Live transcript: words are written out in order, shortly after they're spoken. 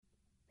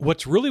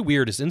what's really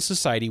weird is in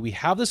society, we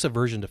have this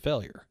aversion to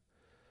failure.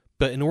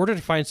 But in order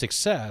to find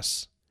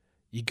success,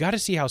 you got to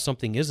see how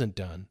something isn't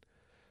done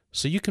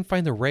so you can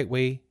find the right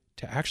way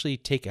to actually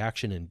take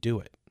action and do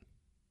it.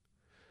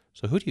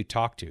 So who do you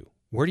talk to?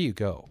 Where do you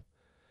go?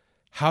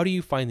 How do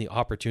you find the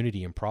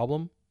opportunity and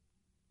problem?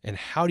 And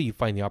how do you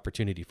find the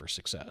opportunity for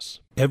success?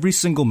 Every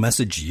single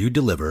message you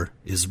deliver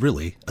is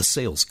really a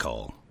sales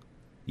call.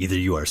 Either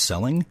you are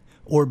selling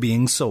or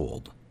being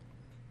sold.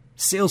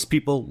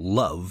 Salespeople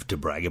love to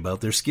brag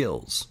about their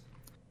skills.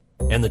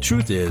 And the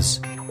truth is,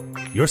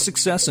 your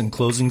success in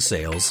closing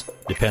sales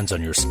depends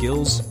on your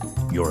skills,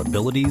 your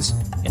abilities,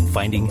 and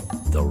finding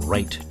the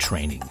right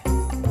training.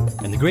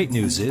 And the great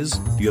news is,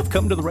 you have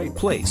come to the right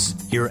place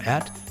here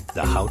at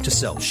the How to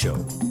Sell Show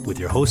with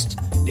your hosts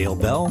Dale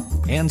Bell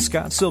and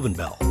Scott Sylvan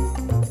Bell.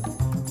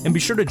 And be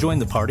sure to join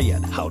the party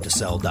at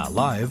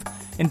howtosell.live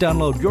and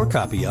download your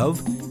copy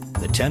of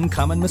The 10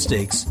 Common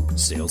Mistakes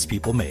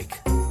Salespeople Make.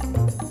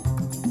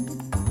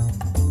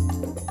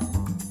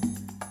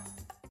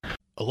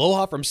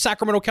 Aloha from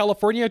Sacramento,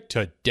 California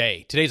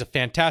today. Today's a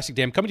fantastic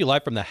day. I'm coming to you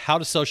live from the How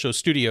to Sell Show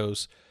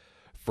studios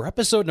for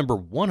episode number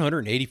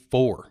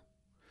 184.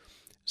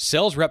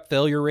 Sales rep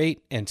failure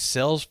rate and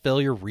sales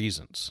failure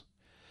reasons.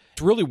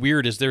 What's really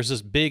weird is there's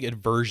this big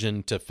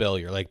aversion to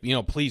failure. Like,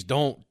 please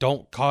don't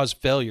cause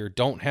failure.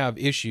 Don't have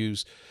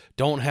issues.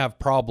 Don't have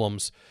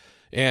problems.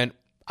 And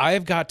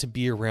I've got to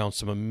be around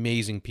some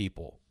amazing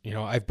people.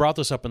 I've brought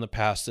this up in the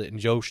past that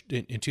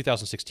in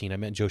 2016, I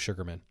met Joe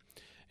Sugarman.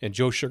 And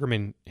Joe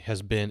Sugarman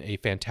has been a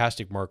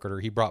fantastic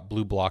marketer. He brought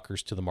blue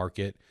blockers to the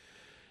market.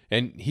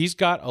 And he's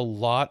got a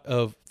lot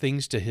of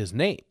things to his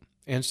name.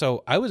 And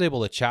so I was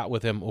able to chat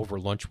with him over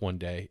lunch one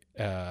day.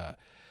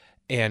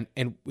 And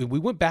we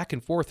went back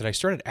and forth, and I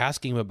started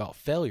asking him about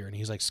failure. And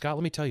he's like, Scott,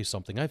 let me tell you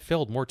something. I've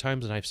failed more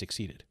times than I've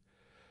succeeded.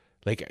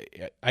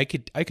 Like, I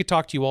could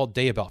talk to you all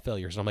day about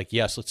failures. And I'm like,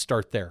 yes, let's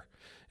start there.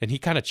 And he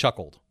kind of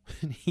chuckled.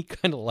 And he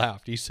kind of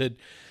laughed. He said,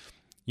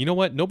 you know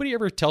what? Nobody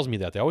ever tells me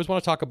that. They always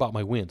want to talk about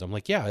my wins. I'm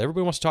like, yeah,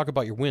 everybody wants to talk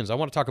about your wins. I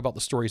want to talk about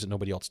the stories that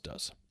nobody else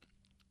does.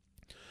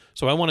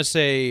 So I want to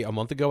say a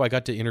month ago, I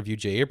got to interview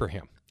Jay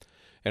Abraham.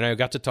 And I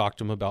got to talk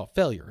to him about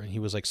failure. And he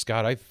was like,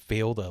 Scott, I've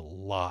failed a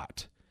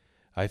lot.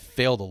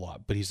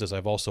 But he says,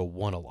 I've also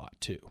won a lot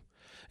too.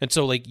 And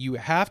so you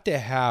have to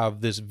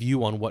have this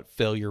view on what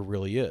failure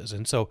really is.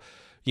 And so,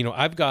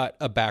 I've got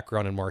a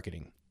background in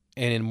marketing.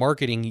 And in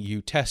marketing,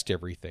 you test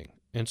everything.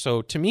 And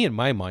so to me, in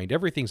my mind,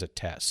 everything's a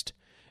test.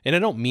 And I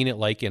don't mean it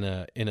like in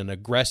an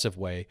aggressive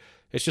way.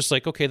 It's just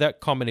like, okay, that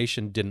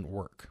combination didn't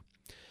work.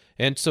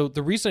 And so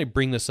the reason I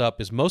bring this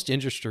up is most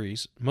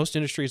industries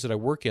that I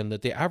work in,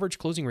 that the average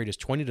closing rate is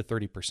 20 to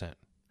 30%.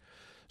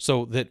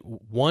 So that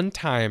one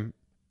time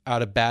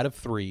out of bat of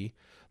 3,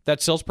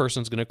 that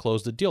salesperson is going to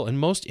close the deal. And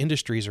most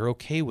industries are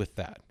okay with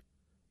that.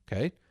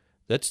 Okay?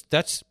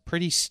 That's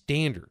pretty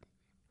standard.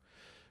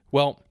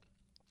 Well,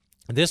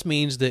 this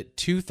means that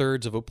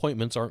 2/3 of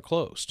appointments aren't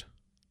closed.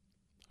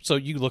 So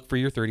you look for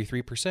your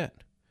 33%.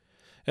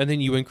 And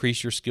then you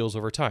increase your skills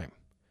over time.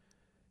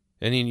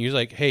 And then you're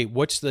like, hey,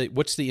 what's the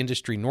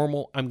industry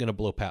normal? I'm going to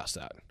blow past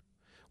that.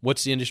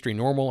 What's the industry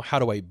normal? How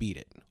do I beat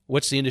it?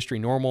 What's the industry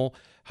normal?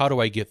 How do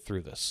I get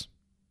through this?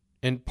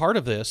 And part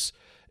of this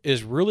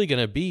is really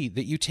going to be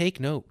that you take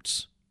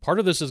notes. Part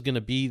of this is going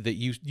to be that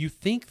you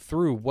think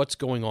through what's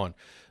going on.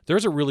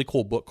 There's a really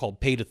cool book called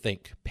Paid to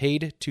Think.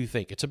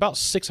 It's about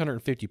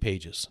 650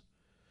 pages.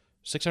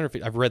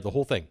 650. I've read the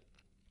whole thing.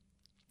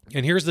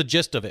 And here's the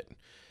gist of it.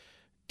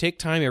 Take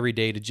time every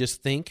day to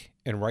just think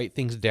and write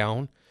things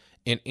down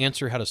and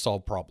answer how to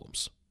solve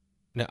problems.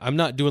 Now, I'm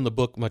not doing the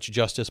book much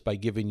justice by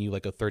giving you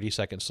like a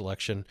 30-second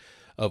selection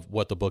of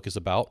what the book is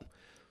about.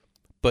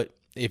 But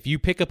if you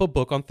pick up a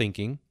book on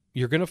thinking,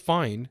 you're going to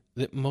find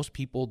that most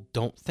people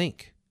don't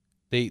think.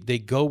 They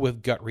go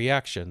with gut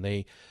reaction.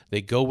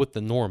 They go with the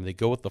norm. They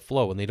go with the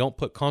flow, and they don't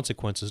put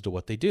consequences to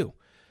what they do.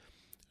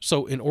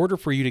 So in order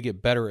for you to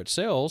get better at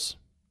sales,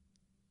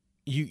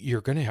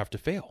 you're going to have to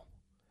fail.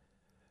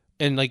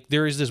 And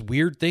there is this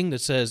weird thing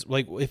that says,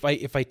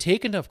 if I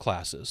take enough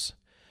classes,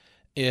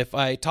 if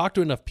I talk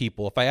to enough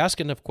people, if I ask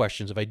enough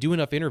questions, if I do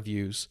enough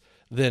interviews,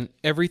 then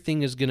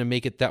everything is going to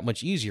make it that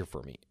much easier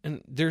for me.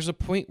 And there's a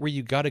point where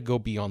you got to go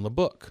beyond the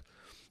book.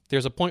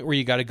 There's a point where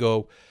you got to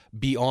go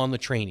beyond the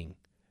training,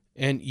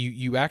 and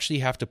you actually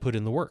have to put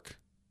in the work.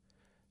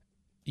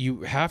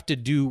 You have to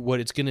do what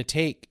it's going to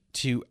take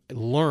to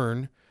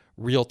learn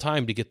real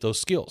time to get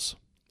those skills.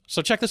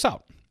 So check this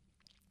out.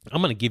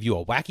 I'm going to give you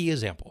a wacky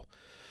example.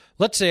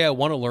 Let's say I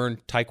want to learn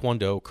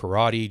Taekwondo,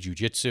 karate,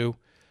 jiu-jitsu.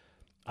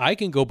 I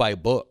can go buy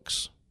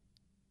books,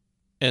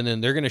 and then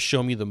they're going to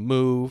show me the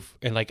move,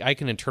 and I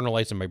can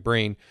internalize in my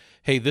brain,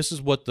 hey, this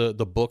is what the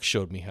book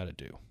showed me how to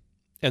do.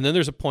 And then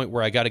there's a point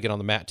where I got to get on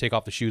the mat, take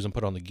off the shoes, and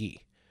put on the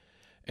gi.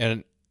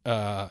 And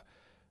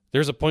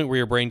there's a point where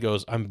your brain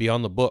goes, I'm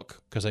beyond the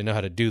book because I know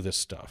how to do this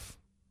stuff.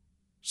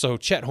 So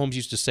Chet Holmes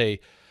used to say,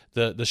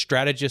 the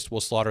strategist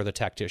will slaughter the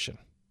tactician.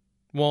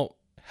 Well,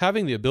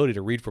 having the ability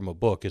to read from a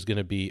book is going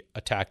to be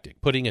a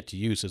tactic. Putting it to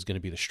use is going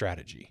to be the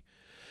strategy.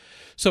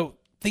 So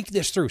think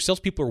this through.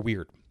 Salespeople are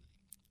weird.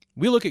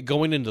 We look at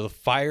going into the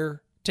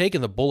fire,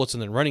 taking the bullets,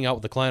 and then running out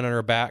with the client on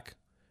our back.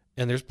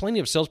 And there's plenty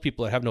of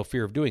salespeople that have no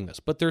fear of doing this,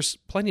 but there's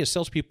plenty of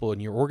salespeople in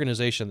your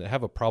organization that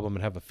have a problem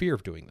and have a fear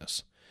of doing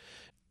this.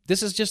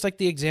 This is just like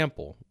the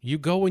example. You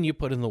go and you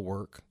put in the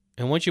work,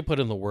 and once you put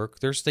in the work,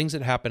 there's things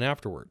that happen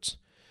afterwards.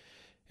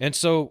 And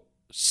so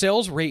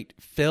sales rate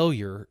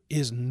failure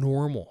is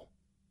normal.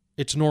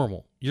 It's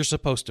normal. You're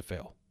supposed to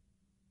fail,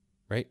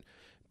 right?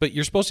 But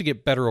you're supposed to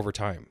get better over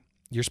time.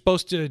 You're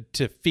supposed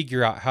to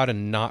figure out how to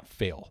not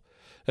fail.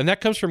 And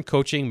that comes from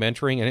coaching,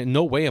 mentoring, and in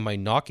no way am I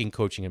knocking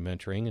coaching and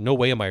mentoring. In no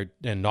way am I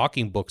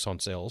knocking books on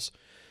sales.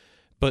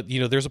 But,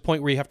 there's a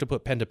point where you have to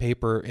put pen to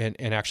paper and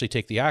actually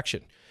take the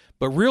action.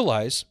 But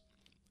realize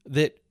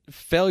that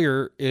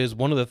failure is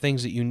one of the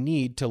things that you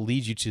need to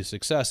lead you to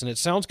success. And it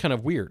sounds kind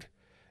of weird.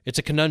 It's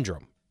a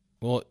conundrum.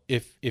 Well,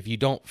 if you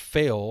don't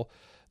fail,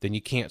 then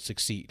you can't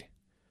succeed.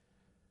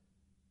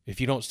 If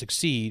you don't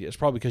succeed, it's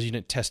probably because you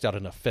didn't test out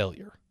enough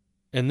failure.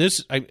 And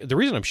the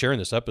reason I'm sharing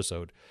this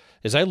episode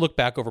is I look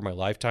back over my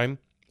lifetime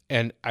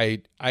and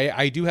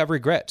I do have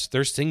regrets.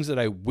 There's things that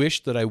I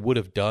wish that I would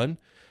have done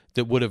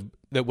that would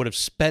have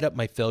sped up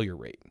my failure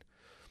rate,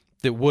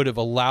 that would have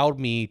allowed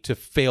me to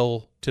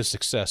fail to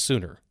success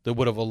sooner, that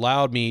would have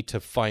allowed me to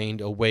find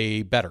a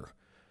way better.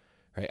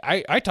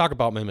 Right? I talk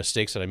about my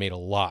mistakes that I made a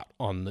lot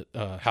on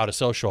the How to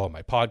Sell show on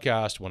my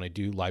podcast, when I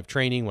do live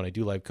training, when I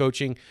do live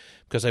coaching,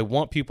 because I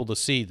want people to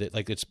see that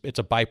it's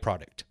a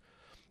byproduct.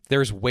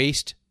 There's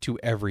waste to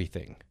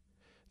everything.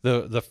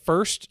 The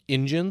first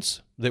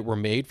engines that were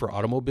made for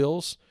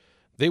automobiles,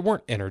 they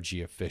weren't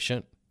energy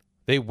efficient.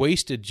 They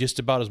wasted just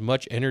about as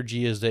much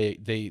energy as they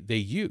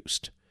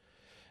used.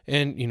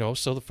 And,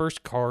 so the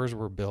first cars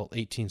were built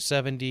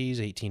 1870s,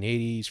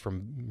 1880s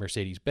from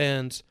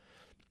Mercedes-Benz.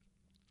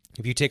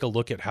 If you take a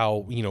look at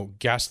how,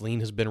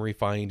 gasoline has been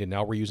refined and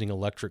now we're using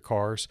electric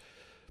cars,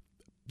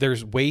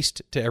 there's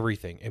waste to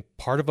everything. And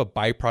part of a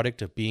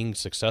byproduct of being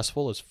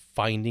successful is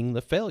finding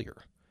the failure.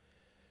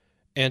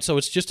 And so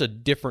it's just a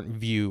different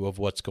view of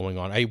what's going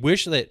on. I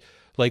wish that,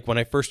 when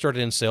I first started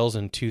in sales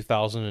in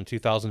 2000 and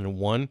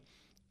 2001,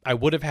 I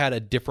would have had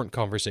a different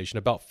conversation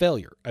about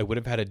failure. I would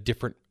have had a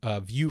different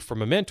view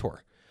from a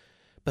mentor.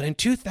 But in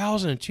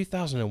 2000 and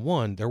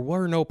 2001, there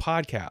were no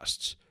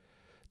podcasts.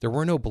 There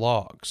were no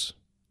blogs.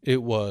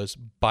 It was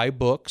buy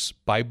books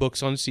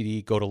on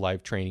CD, go to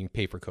live training,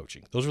 pay for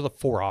coaching. Those are the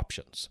four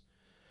options.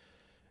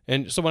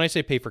 And so when I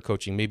say pay for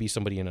coaching, maybe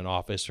somebody in an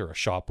office or a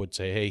shop would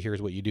say, hey,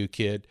 here's what you do,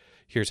 kid.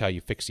 Here's how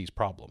you fix these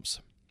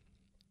problems.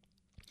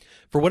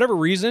 For whatever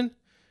reason,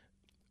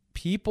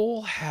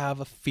 people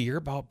have a fear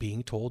about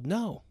being told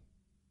no.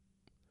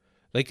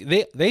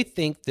 They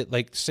think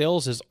that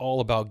sales is all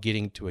about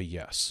getting to a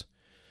yes.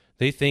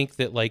 They think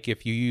that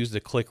if you use the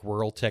click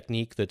whirl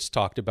technique that's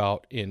talked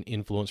about in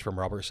Influence from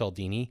Robert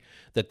Cialdini,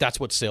 that's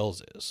what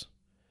sales is.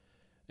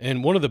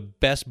 And one of the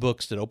best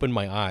books that opened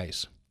my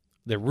eyes,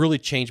 that really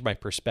changed my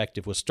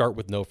perspective, was Start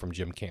With No from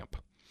Jim Camp.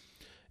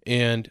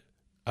 And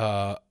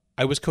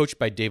I was coached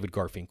by David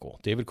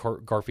Garfinkel. David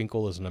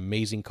Garfinkel is an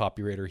amazing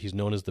copywriter. He's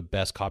known as the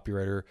best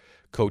copywriter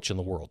coach in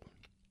the world.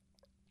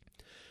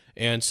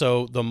 And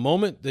so the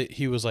moment that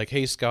he was like,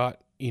 hey, Scott,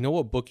 you know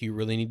what book you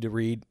really need to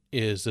read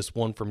is this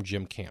one from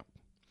Jim Camp.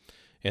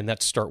 And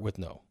that's Start With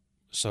No.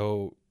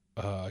 So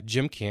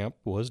Jim Camp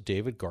was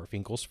David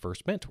Garfinkel's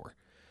first mentor.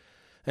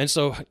 And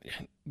so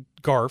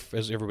Garf,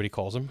 as everybody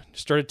calls him,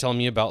 started telling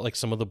me about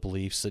some of the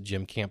beliefs that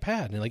Jim Camp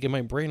had. And in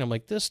my brain, I'm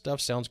like, this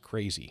stuff sounds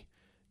crazy.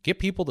 Get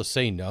people to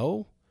say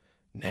no?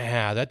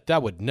 Nah,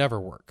 that would never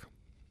work.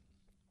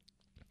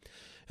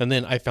 And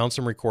then I found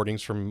some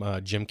recordings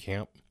from Jim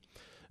Camp.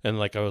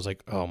 And I was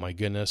like, oh my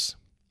goodness,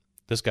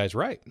 this guy's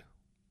right.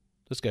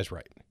 This guy's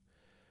right.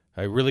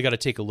 I really got to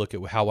take a look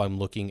at how I'm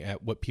looking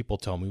at what people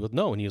tell me with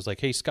no. And he was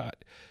like, hey,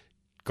 Scott,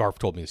 Garf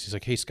told me this. He's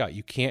like, hey, Scott,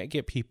 you can't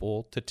get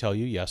people to tell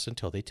you yes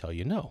until they tell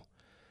you no.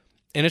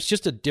 And it's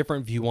just a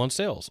different view on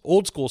sales.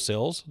 Old school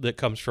sales that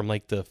comes from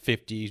the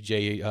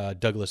 50s,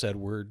 Douglas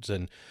Edwards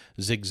and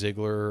Zig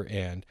Ziglar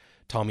and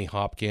Tommy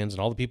Hopkins and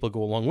all the people that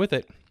go along with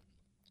it.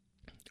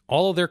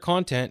 All of their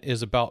content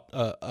is about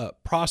a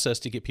process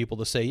to get people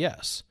to say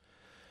yes.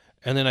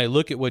 And then I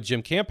look at what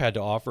Jim Camp had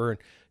to offer, and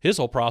his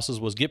whole process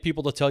was get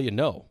people to tell you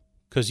no,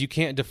 because you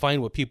can't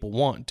define what people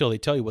want until they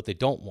tell you what they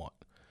don't want.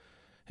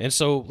 And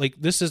so,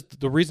 this is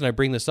the reason I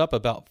bring this up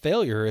about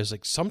failure is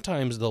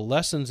sometimes the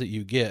lessons that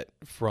you get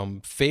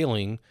from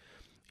failing,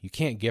 you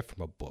can't get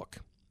from a book.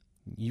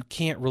 You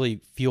can't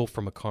really feel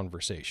from a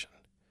conversation.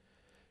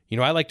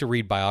 I like to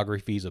read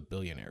biographies of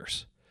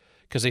billionaires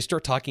because they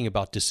start talking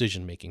about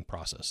decision-making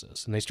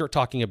processes and they start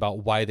talking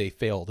about why they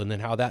failed and then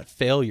how that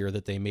failure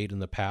that they made in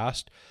the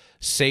past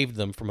saved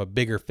them from a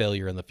bigger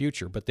failure in the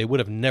future. But they would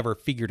have never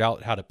figured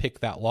out how to pick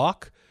that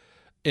lock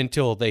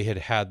until they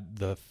had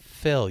the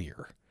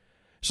failure.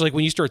 So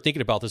when you start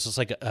thinking about this, it's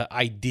like an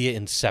idea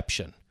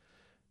inception,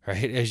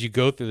 right? As you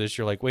go through this,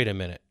 you're like, wait a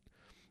minute.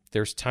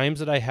 There's times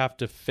that I have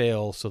to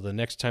fail so the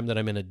next time that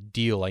I'm in a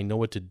deal, I know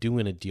what to do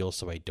in a deal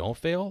so I don't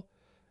fail.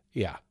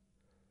 Yeah,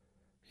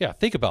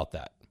 think about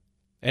that.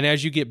 And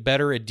as you get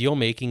better at deal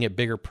making at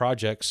bigger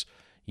projects,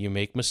 You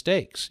make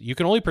mistakes. You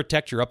can only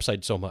protect your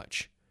upside so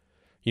much.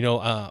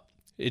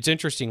 It's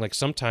interesting. Like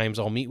sometimes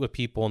I'll meet with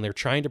people and they're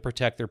trying to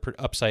protect their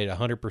upside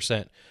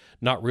 100%,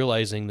 not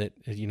realizing that,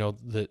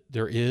 that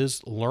there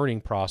is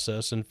learning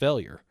process and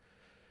failure.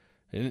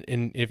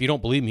 And if you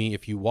don't believe me,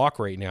 if you walk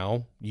right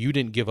now, you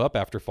didn't give up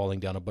after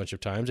falling down a bunch of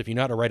times. If you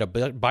know how to ride a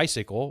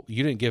bicycle,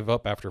 you didn't give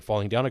up after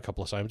falling down a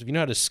couple of times. If you know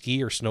how to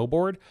ski or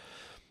snowboard,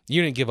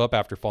 you didn't give up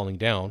after falling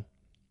down.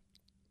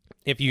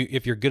 If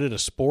you're good at a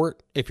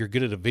sport, if you're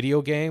good at a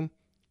video game,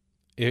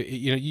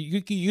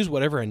 you can use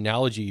whatever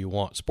analogy you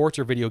want. Sports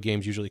or video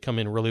games usually come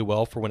in really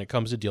well for when it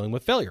comes to dealing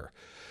with failure.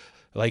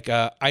 Like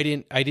I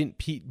didn't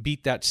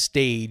beat that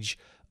stage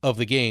of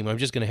the game. I'm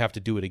just going to have to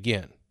do it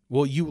again.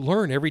 Well, you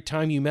learn every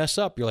time you mess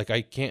up. You're like,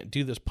 I can't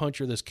do this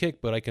punch or this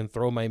kick, but I can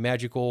throw my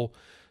magical,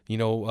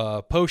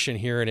 potion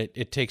here, and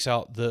it takes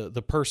out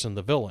the person,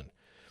 the villain.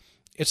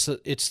 It's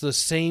the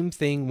same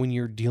thing when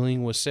you're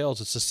dealing with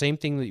sales. It's the same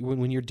thing that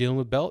when you're dealing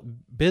with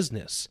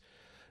business.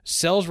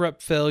 Sales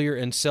rep failure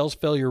and sales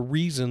failure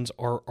reasons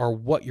are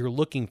what you're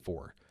looking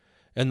for.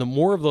 And the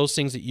more of those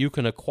things that you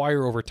can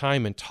acquire over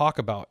time and talk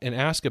about and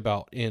ask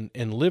about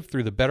and live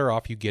through, the better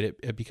off you get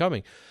at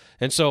becoming.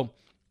 And so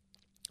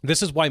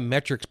this is why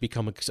metrics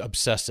become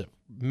obsessive.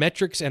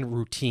 Metrics and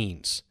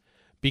routines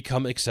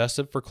become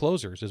excessive for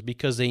closers, is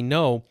because they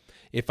know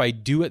if I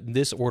do it in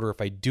this order,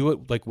 if I do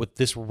it like with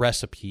this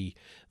recipe,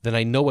 then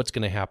I know what's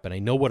going to happen. I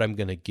know what I'm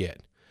going to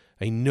get.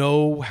 I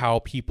know how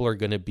people are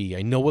going to be.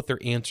 I know what their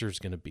answer is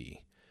going to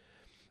be.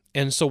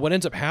 And so what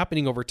ends up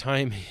happening over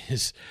time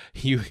is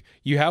you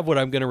have what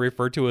I'm going to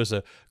refer to as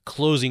a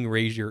closing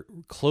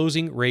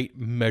rate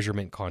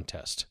measurement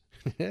contest.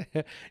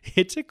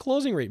 It's a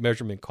closing rate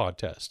measurement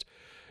contest.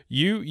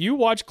 You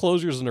watch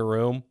closers in a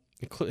room,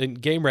 and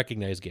game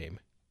recognize game.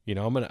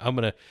 I'm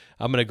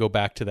gonna go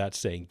back to that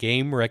saying,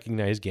 game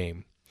recognize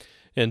game.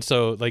 And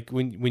so like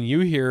when you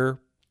hear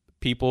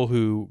people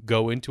who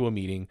go into a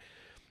meeting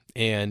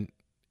and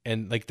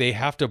like they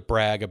have to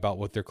brag about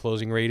what their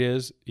closing rate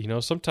is,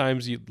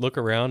 sometimes you look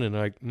around and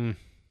like,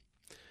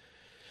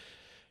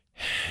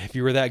 if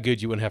you were that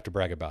good, you wouldn't have to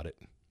brag about it.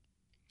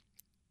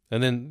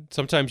 And then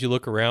sometimes you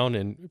look around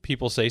and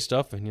people say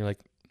stuff and you're like,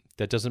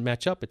 that doesn't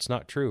match up. It's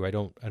not true. I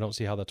don't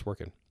see how that's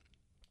working.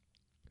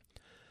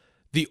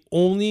 The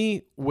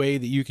only way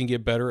that you can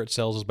get better at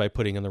sales is by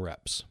putting in the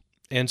reps.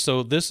 And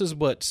so this is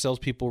what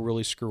salespeople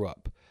really screw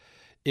up,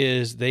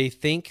 is they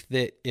think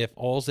that if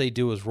all they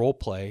do is role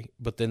play,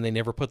 but then they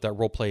never put that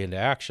role play into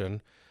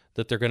action,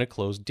 that they're going to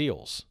close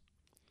deals.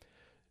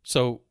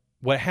 So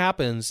what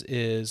happens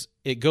is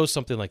it goes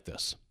something like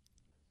this.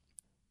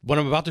 What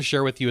I'm about to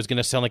share with you is going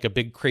to sound like a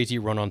big, crazy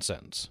run-on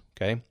sentence,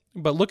 okay?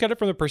 But look at it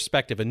from the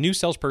perspective. A new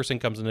salesperson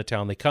comes into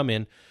town, they come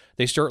in,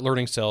 they start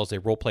learning sales, they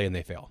role play, and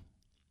they fail.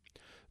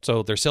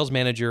 So their sales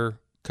manager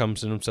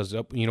comes in and says,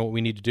 what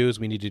we need to do is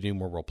we need to do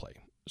more role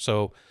play.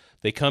 So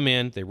they come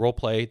in, they role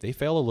play, they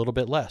fail a little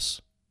bit less.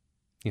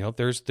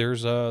 There's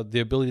the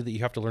ability that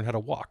you have to learn how to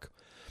walk.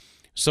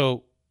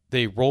 So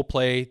they role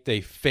play, they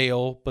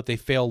fail, but they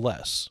fail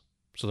less.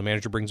 So the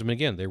manager brings them in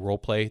again. They role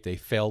play, they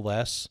fail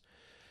less.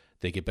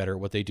 They get better at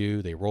what they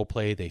do. They role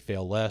play, they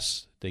fail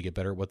less. They get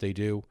better at what they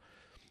do.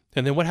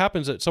 And then what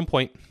happens at some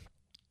point,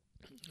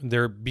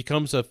 there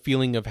becomes a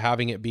feeling of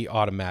having it be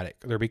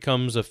automatic. There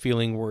becomes a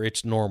feeling where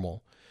it's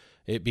normal.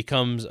 It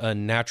becomes a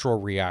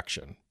natural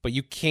reaction. But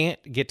you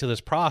can't get to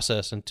this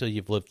process until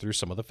you've lived through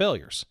some of the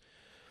failures.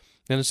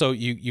 And so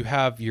you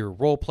have your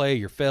role play,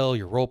 your fail,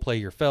 your role play,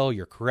 your fail,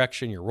 your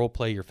correction, your role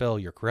play, your fail,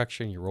 your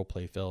correction, your role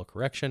play, fail,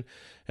 correction.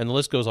 And the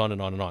list goes on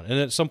and on and on. And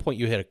at some point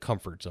you hit a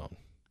comfort zone.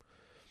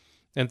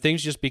 And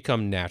things just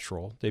become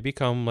natural. They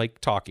become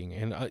like talking.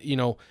 And,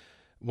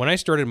 when I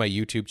started my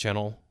YouTube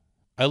channel,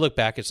 I look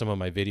back at some of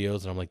my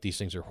videos and I'm like, these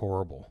things are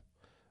horrible.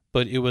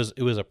 But it was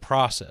a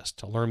process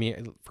for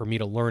me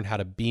to learn how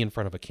to be in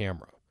front of a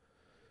camera.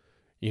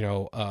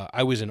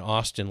 I was in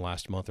Austin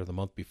last month or the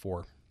month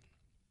before,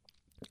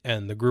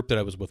 and the group that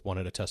I was with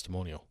wanted a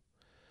testimonial.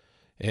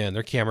 And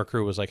their camera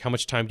crew was like, how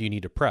much time do you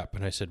need to prep?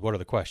 And I said, what are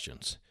the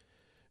questions?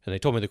 And they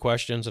told me the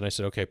questions, and I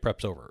said, okay,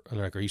 prep's over. And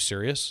they're like, are you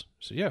serious?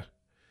 I said, yeah.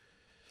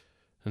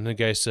 And the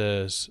guy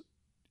says,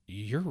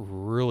 you're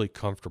really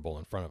comfortable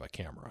in front of a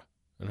camera.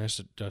 And I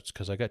said, that's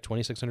because I got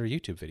 2,600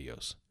 YouTube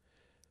videos.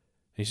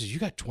 And he says, you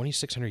got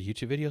 2,600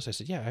 YouTube videos? I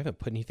said, yeah, I haven't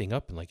put anything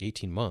up in like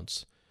 18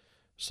 months.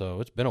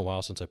 So it's been a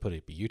while since I put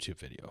up a YouTube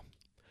video.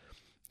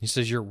 He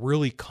says, you're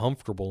really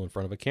comfortable in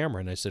front of a camera.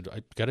 And I said,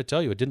 I got to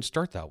tell you, it didn't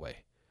start that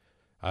way.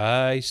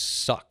 I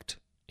sucked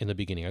in the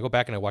beginning. I go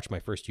back and I watch my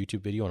first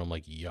YouTube video and I'm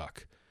like,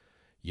 yuck.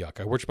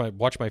 I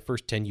watch my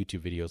first 10 YouTube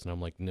videos and I'm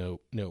like,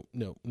 no.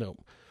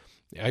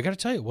 I got to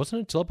tell you, it wasn't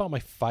until about my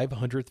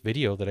 500th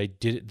video that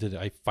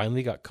I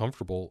finally got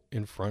comfortable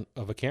in front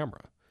of a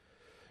camera.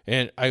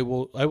 And I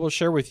will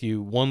share with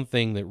you one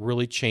thing that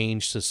really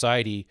changed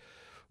society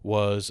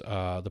was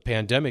the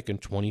pandemic in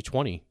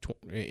 2020,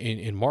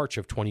 in March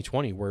of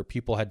 2020, where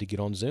people had to get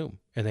on Zoom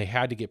and they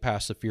had to get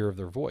past the fear of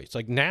their voice.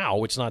 Like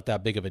now, it's not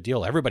that big of a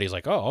deal. Everybody's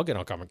like, oh, I'll get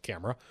on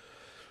camera.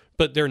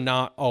 But they're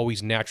not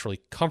always naturally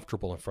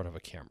comfortable in front of a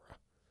camera.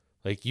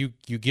 Like you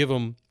give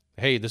them,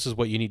 hey, this is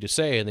what you need to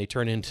say, and they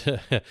turn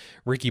into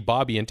Ricky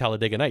Bobby in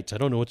Talladega Nights. I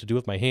don't know what to do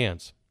with my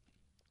hands.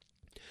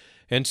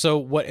 And so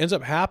what ends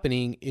up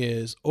happening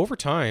is over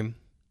time,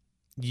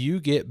 you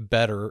get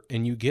better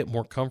and you get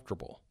more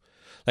comfortable.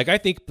 Like I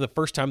think the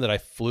first time that I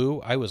flew,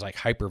 I was like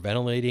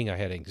hyperventilating. I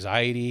had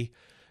anxiety,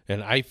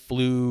 and I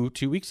flew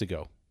 2 weeks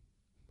ago.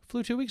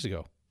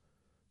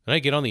 And I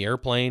get on the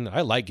airplane.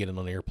 I like getting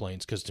on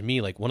airplanes because to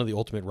me, like one of the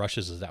ultimate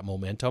rushes is that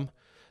momentum,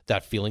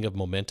 that feeling of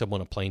momentum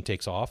when a plane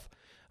takes off.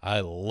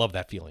 I love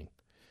that feeling.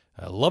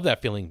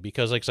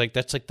 Because it's like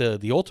that's like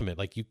the ultimate.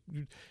 Like you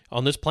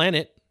on this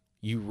planet,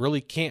 you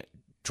really can't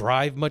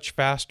drive much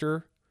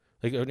faster.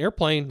 Like an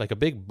airplane, like a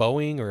big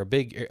Boeing or a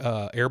big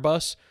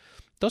Airbus,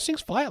 those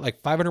things fly at like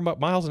 500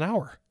 miles an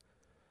hour.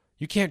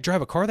 You can't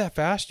drive a car that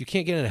fast. You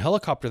can't get in a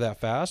helicopter that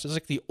fast. It's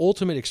like the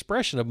ultimate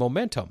expression of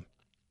momentum.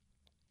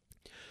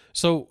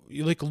 So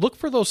you like look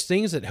for those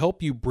things that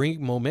help you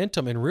bring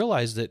momentum and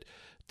realize that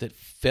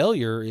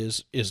failure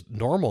is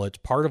normal. It's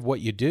part of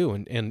what you do.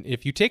 And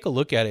if you take a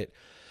look at it,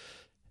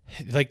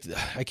 like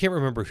I can't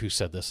remember who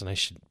said this, and I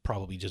should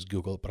probably just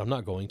Google it, but I'm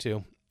not going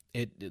to.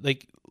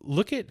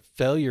 Look at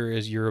failure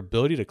as your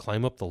ability to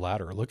climb up the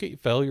ladder. Look at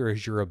failure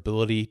as your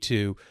ability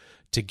to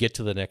get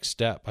to the next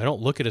step. I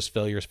don't look at it as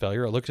failure. I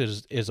look at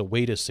it as a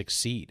way to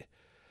succeed.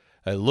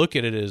 I look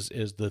at it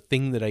as the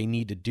thing that I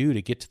need to do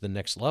to get to the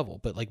next level.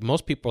 But like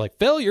most people are like,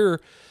 failure.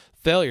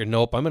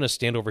 Nope. I'm going to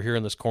stand over here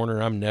in this corner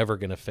and I'm never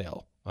going to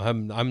fail.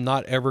 I'm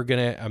not going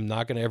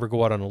to ever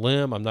go out on a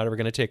limb. I'm not ever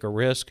going to take a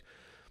risk.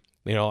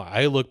 You know,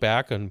 I look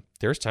back and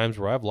there's times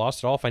where I've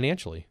lost it all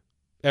financially.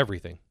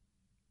 Everything.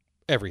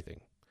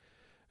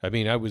 I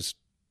mean, I was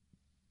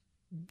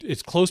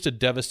as close to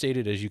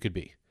devastated as you could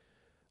be.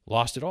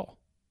 Lost it all.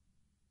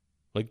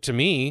 Like to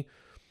me,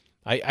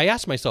 I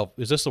asked myself,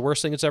 is this the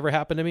worst thing that's ever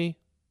happened to me?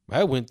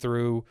 I went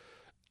through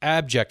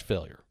abject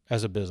failure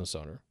as a business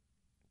owner.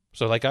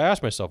 So like I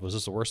asked myself, was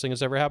this the worst thing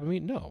that's ever happened to me?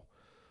 No.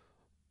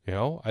 You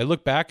know, I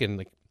look back and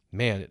like,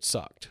 man, it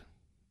sucked.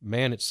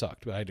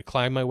 But I had to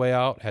climb my way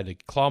out, had to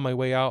claw my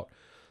way out.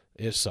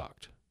 It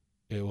sucked.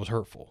 It was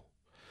hurtful.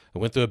 I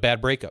went through a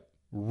bad breakup,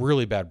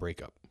 really bad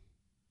breakup,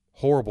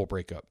 horrible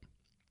breakup.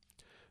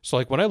 So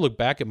like when I look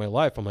back at my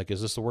life, I'm like,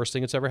 is this the worst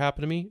thing that's ever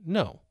happened to me?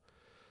 No.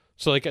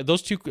 So like I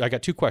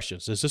got two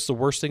questions. Is this the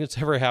worst thing that's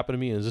ever happened to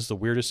me? And is this the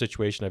weirdest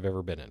situation I've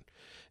ever been in?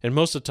 And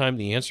most of the time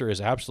the answer is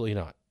absolutely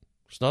not.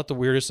 It's not the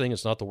weirdest thing.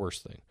 It's not the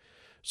worst thing.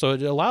 So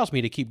it allows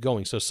me to keep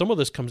going. So some of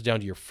this comes down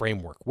to your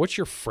framework. What's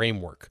your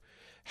framework?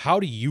 How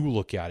do you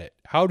look at it?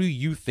 How do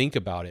you think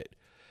about it?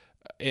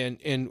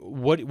 And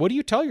what do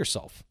you tell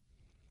yourself?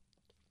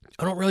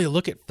 I don't really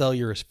look at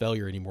failure as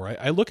failure anymore.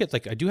 I look at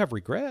like, I do have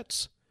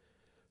regrets.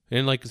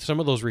 And like some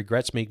of those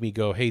regrets make me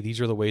go, hey,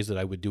 these are the ways that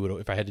I would do it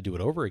if I had to do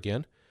it over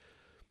again.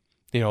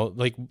 You know,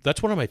 like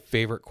that's one of my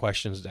favorite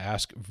questions to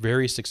ask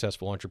very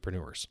successful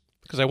entrepreneurs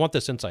because I want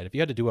this insight. If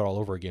you had to do it all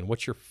over again,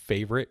 what's your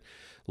favorite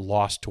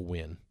loss to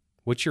win?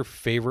 What's your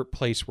favorite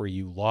place where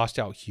you lost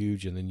out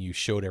huge and then you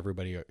showed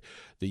everybody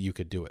that you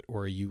could do it,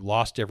 or you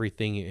lost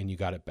everything and you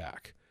got it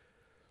back?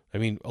 I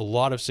mean, a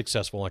lot of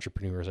successful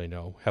entrepreneurs I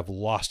know have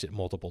lost it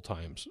multiple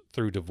times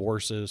through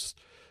divorces,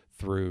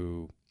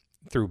 through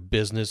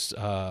business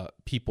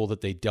people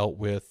that they dealt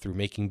with, through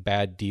making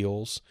bad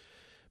deals.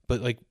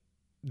 But like,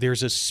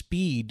 there's a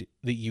speed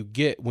that you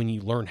get when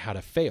you learn how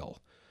to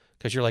fail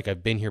because you're like,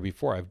 I've been here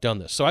before. I've done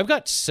this. So I've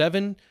got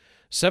seven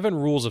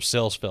rules of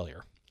sales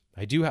failure.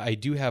 I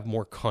do have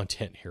more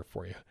content here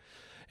for you.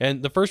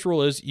 And the first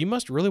rule is you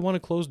must really want to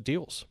close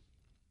deals.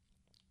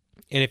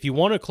 And if you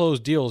want to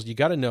close deals, you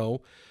got to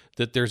know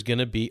that there's going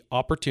to be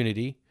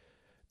opportunity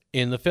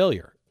in the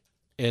failure.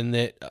 And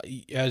that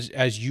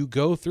as you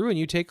go through and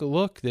you take a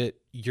look, that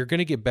you're going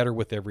to get better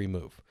with every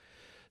move.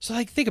 So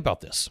like, think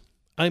about this.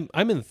 I'm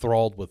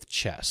enthralled with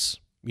chess.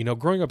 You know,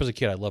 growing up as a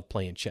kid, I loved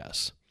playing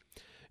chess.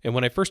 And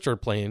when I first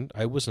started playing,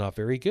 I was not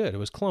very good. I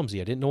was clumsy.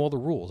 I didn't know all the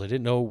rules. I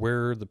didn't know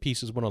where the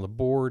pieces went on the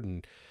board,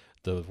 and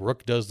the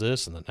rook does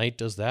this, and the knight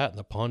does that, and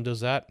the pawn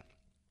does that.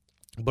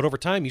 But over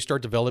time, you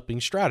start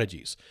developing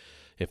strategies.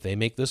 If they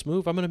make this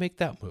move, I'm going to make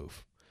that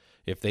move.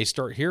 If they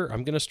start here,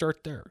 I'm going to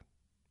start there.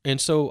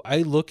 And so I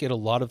look at a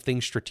lot of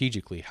things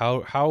strategically.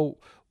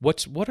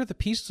 What are the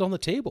pieces on the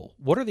table?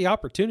 What are the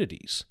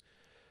opportunities?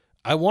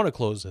 I want to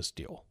close this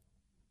deal.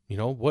 You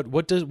know,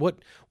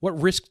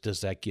 what risk does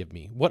that give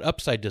me? What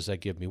upside does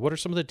that give me? What are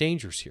some of the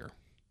dangers here?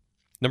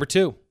 Number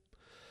 2,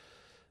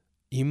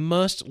 you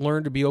must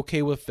learn to be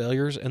okay with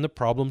failures and the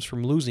problems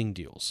from losing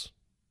deals.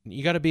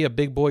 You got to be a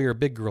big boy or a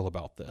big girl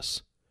about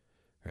this,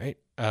 right?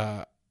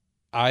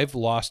 I've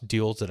lost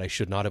deals that I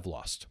should not have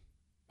lost.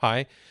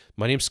 Hi,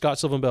 my name's Scott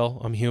Sylvan Bell.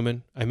 I'm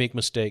human. I make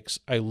mistakes.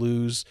 I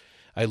lose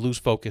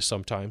focus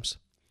sometimes,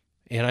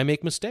 and I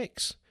make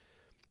mistakes.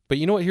 But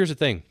you know what? Here's the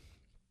thing.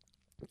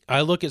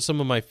 I look at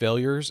some of my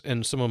failures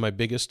and some of my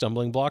biggest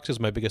stumbling blocks as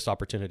my biggest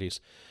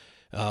opportunities.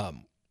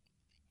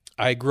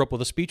 I grew up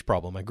with a speech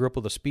problem. I grew up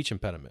with a speech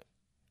impediment.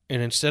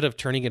 And instead of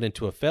turning it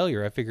into a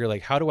failure, I figure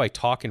like, how do I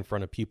talk in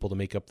front of people to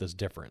make up this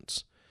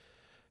difference?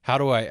 How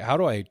do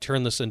I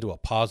turn this into a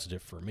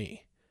positive for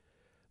me?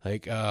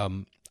 Like,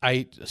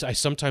 I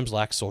sometimes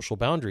lack social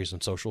boundaries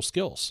and social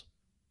skills.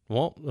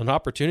 Well, an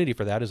opportunity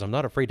for that is I'm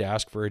not afraid to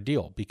ask for a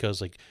deal,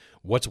 because like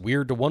what's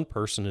weird to one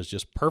person is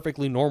just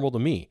perfectly normal to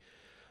me.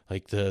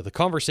 Like the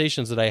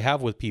conversations that I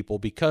have with people,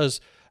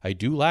 because I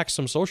do lack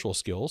some social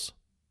skills,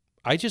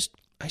 I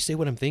say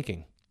what I'm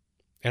thinking,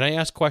 and I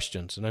ask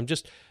questions, and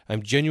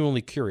I'm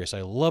genuinely curious.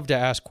 I love to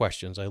ask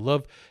questions. I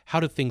love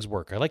how do things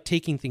work. I like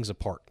taking things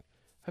apart.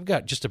 I've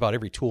got just about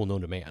every tool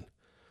known to man.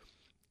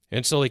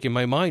 And so like in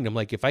my mind, I'm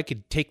like, if I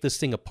could take this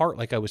thing apart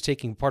like I was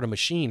taking apart a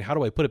machine, how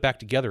do I put it back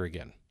together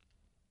again?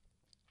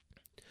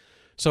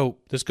 So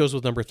this goes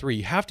with number 3.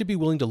 You have to be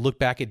willing to look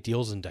back at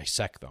deals and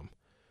dissect them.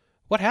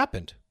 What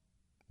happened?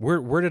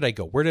 Where did I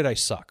go? Where did I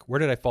suck? Where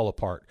did I fall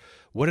apart?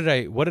 What did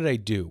I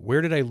do?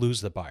 Where did I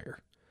lose the buyer?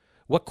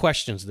 What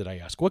questions did I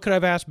ask? What could I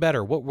have asked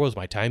better? What was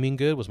my timing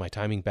good? Was my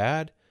timing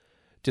bad?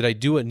 Did I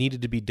do what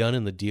needed to be done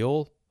in the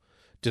deal?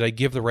 Did I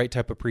give the right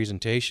type of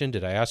presentation?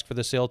 Did I ask for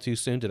the sale too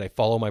soon? Did I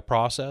follow my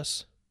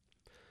process?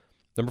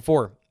 Number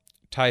 4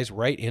 ties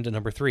right into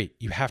number 3.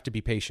 You have to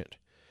be patient.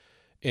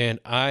 And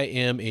I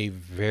am a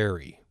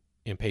very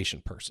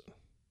impatient person.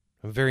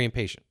 I'm very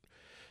impatient.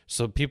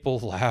 So people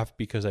laugh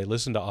because I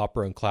listen to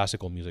opera and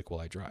classical music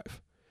while I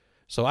drive.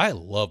 So I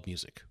love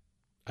music.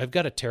 I've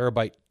got a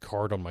terabyte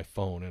card on my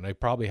phone, and I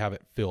probably have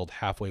it filled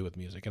halfway with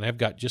music. And I've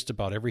got just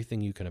about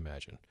everything you can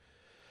imagine.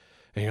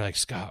 And you're like,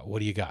 Scott, what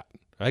do you got?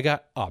 I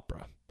got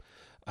opera.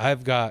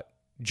 I've got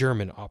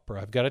German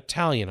opera. I've got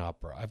Italian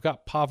opera. I've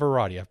got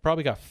Pavarotti. I've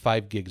probably got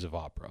 5 gigs of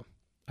opera.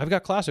 I've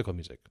got classical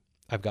music.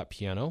 I've got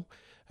piano.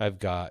 I've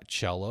got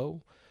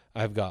cello.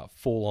 I've got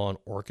full-on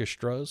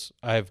orchestras.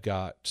 I've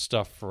got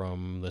stuff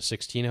from the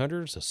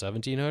 1600s, the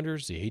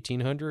 1700s, the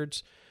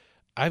 1800s.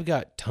 I've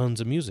got tons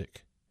of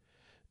music.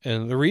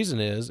 And the reason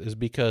is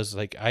because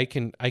like I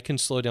can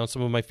slow down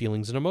some of my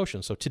feelings and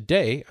emotions. So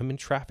today I'm in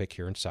traffic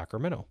here in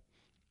Sacramento.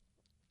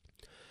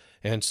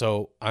 And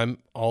so I'm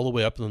all the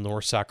way up in the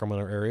North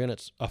Sacramento area, and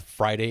it's a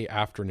Friday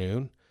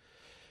afternoon,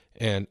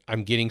 and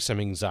I'm getting some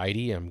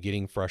anxiety. I'm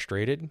getting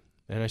frustrated.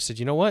 And I said,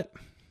 you know what?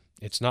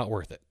 It's not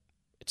worth it.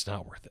 It's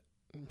not worth it.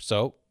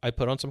 So I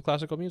put on some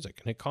classical music,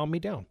 and it calmed me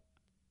down.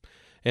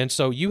 And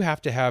so you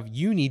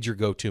need your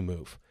go-to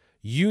move.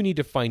 You need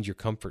to find your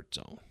comfort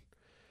zone.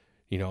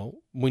 You know,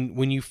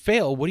 when you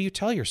fail, what do you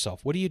tell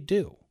yourself? What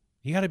do?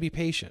 You got to be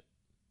patient.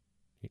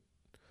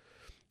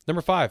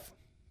 Number 5.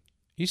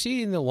 You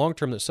see in the long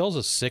term that sales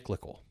is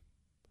cyclical.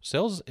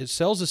 Sales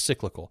is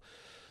cyclical.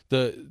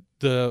 The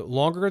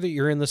longer that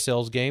you're in the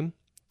sales game,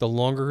 the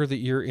longer that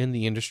you're in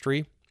the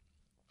industry,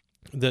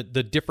 the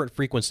different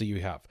frequency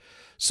you have.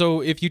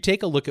 So if you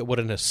take a look at what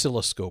an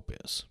oscilloscope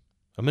is,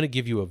 I'm going to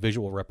give you a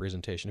visual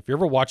representation. If you're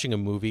ever watching a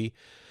movie,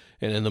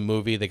 and in the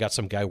movie they got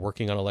some guy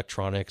working on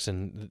electronics,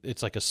 and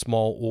it's like a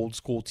small old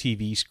school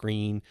TV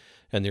screen,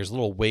 and there's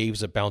little waves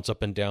that bounce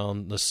up and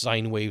down. The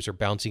sine waves are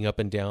bouncing up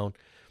and down.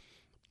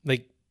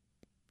 Like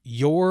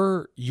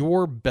your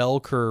bell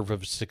curve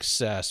of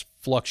success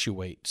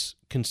fluctuates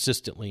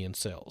consistently in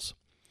sales.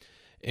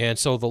 And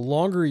so the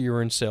longer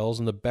you're in sales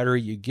and the better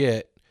you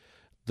get,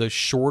 the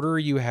shorter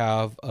you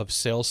have of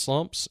sales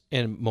slumps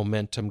and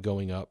momentum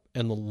going up,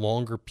 and the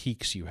longer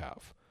peaks you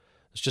have.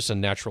 It's just a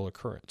natural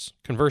occurrence.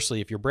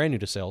 Conversely, if you're brand new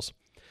to sales,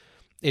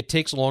 it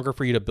takes longer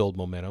for you to build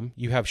momentum.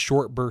 You have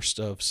short bursts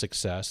of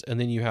success, and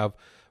then you have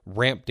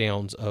ramp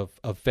downs of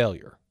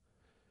failure.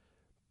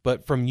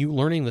 But from you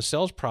learning the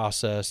sales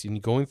process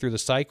and going through the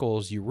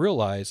cycles, you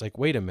realize, like,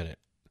 wait a minute.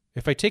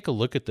 If I take a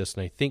look at this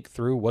and I think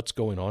through what's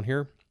going on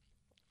here,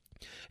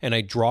 and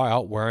I draw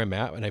out where I'm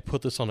at, and I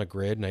put this on a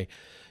grid,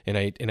 and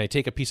I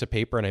take a piece of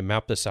paper and I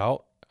map this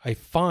out, I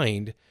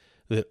find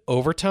that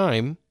over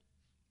time,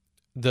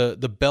 the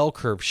bell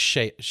curve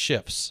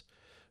shifts.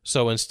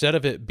 So instead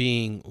of it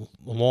being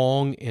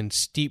long and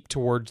steep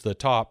towards the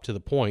top to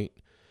the point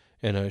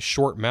and a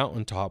short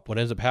mountaintop, what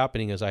ends up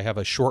happening is I have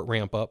a short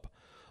ramp up,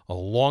 a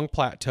long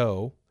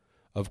plateau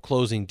of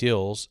closing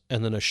deals,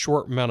 and then a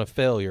short amount of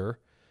failure,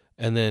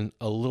 and then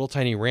a little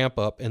tiny ramp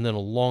up, and then a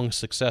long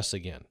success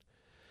again.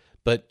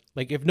 But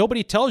like if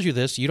nobody tells you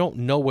this, you don't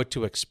know what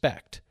to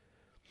expect.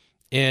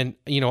 And,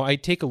 you know, I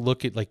take a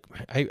look at, like,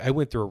 I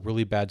went through a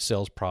really bad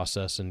sales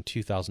process in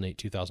 2008,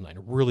 2009,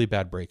 a really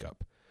bad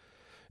breakup.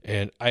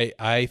 And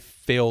I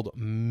failed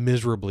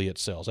miserably at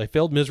sales. I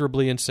failed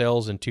miserably in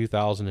sales in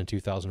 2000 and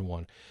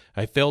 2001.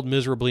 I failed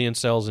miserably in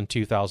sales in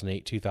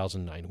 2008,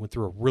 2009. Went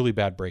through a really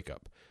bad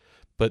breakup.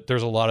 But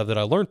there's a lot of that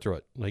I learned through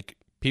it. Like,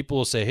 people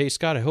will say, hey,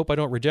 Scott, I hope I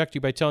don't reject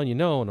you by telling you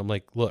no. And I'm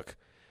like, look,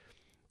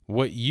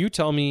 what you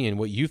tell me and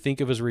what you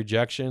think of as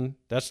rejection,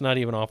 that's not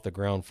even off the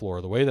ground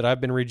floor. The way that I've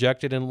been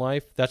rejected in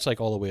life, that's like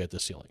all the way at the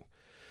ceiling.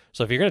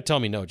 So if you're going to tell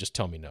me no, just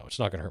tell me no. It's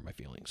not going to hurt my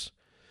feelings.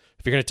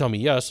 If you're going to tell me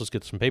yes, let's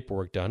get some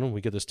paperwork done and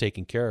we get this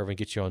taken care of and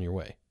get you on your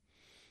way.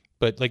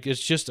 But like,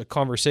 it's just a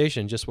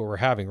conversation, just what we're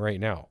having right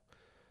now.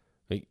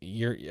 Like,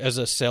 you're, as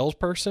a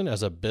salesperson,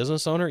 as a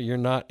business owner, you're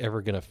not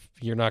going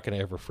to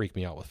ever freak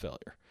me out with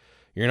failure.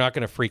 You're not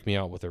going to freak me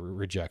out with a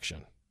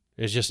rejection.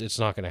 It's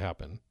not going to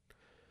happen.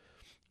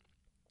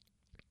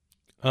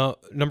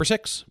 Number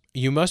 6,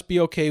 You must be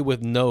okay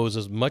with no's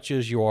as much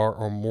as you are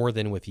or more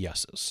than with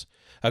yeses.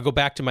 I'll go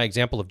back to my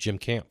example of Jim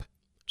Camp.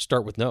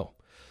 Start with no.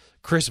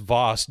 Chris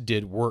Voss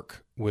did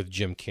work with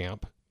Jim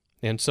Camp.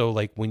 And so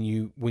like when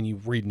you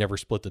read Never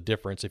Split the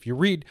Difference, if you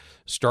read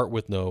Start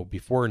with No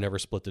before Never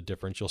Split the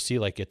Difference, you'll see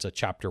like it's a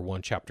chapter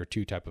 1, chapter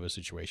 2 type of a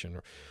situation,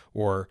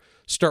 or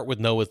Start with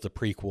No is the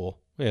prequel,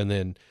 and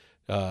then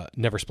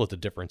Never Split the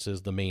Difference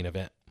is the main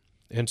event.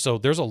 And so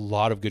there's a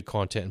lot of good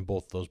content in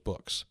both those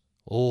books.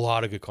 A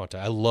lot of good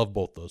content. I love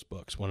both those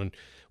books. When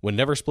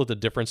Never Split the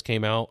Difference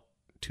came out,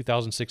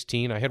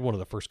 2016, I had one of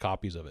the first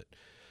copies of it.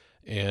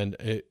 And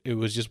it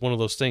was just one of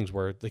those things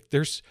where like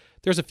there's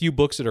a few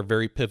books that are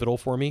very pivotal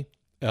for me.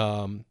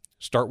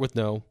 Start with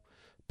No,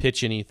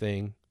 Pitch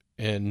Anything,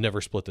 and Never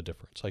Split the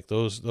Difference. Like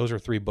those are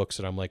 3 books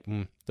that I'm like,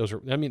 those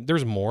are. I mean,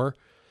 there's more,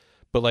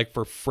 but like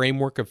for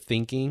framework of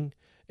thinking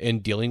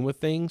and dealing with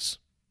things,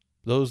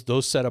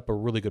 those set up a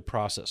really good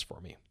process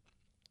for me.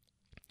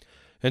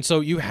 And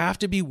so you have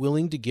to be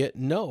willing to get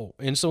no.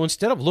 And so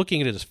instead of looking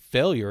at it as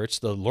failure, it's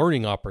the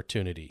learning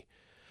opportunity.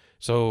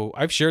 So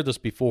I've shared this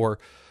before,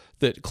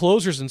 that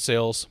closers in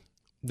sales,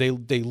 they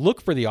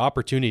look for the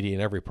opportunity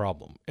in every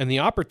problem. And the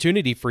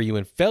opportunity for you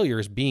in failure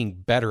is being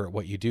better at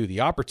what you do.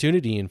 The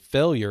opportunity in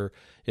failure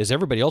is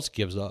everybody else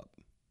gives up.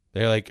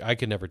 They're like, I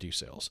could never do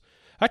sales.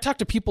 I talk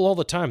to people all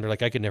the time. They're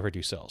like, I could never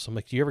do sales. I'm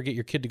like, do you ever get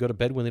your kid to go to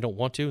bed when they don't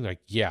want to? And they're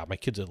like, yeah, my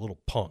kid's a little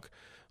punk.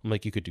 I'm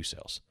like, you could do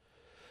sales.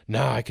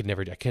 No, I could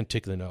never do. I can't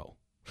take the no.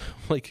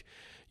 Like,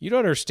 you don't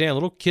understand.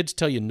 Little kids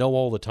tell you no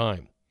all the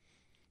time.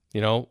 You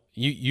know,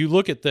 you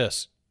look at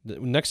this.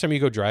 Next time you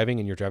go driving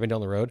and you're driving down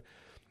the road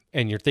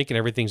and you're thinking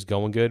everything's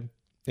going good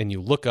and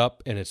you look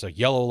up and it's a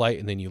yellow light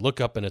and then you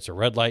look up and it's a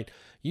red light,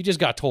 you just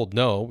got told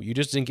no. You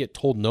just didn't get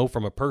told no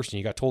from a person.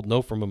 You got told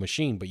no from a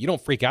machine, but you don't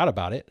freak out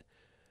about it.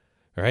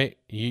 All right.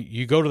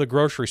 You go to the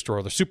grocery store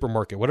or the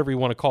supermarket, whatever you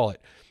want to call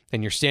it,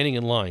 and you're standing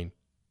in line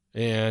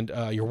and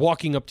you're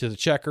walking up to the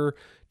checker,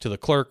 to the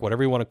clerk,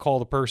 whatever you want to call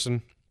the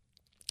person,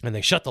 and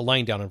they shut the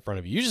line down in front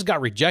of you. You just got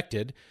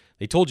rejected.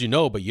 They told you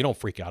no, but you don't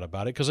freak out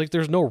about it because like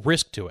there's no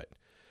risk to it.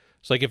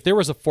 So like if there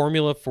was a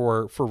formula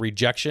for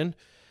rejection,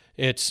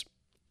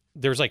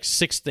 there's like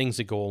 6 things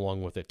that go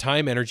along with it.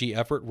 Time, energy,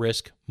 effort,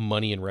 risk,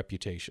 money, and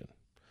reputation.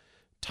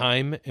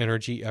 Time,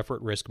 energy,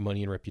 effort, risk,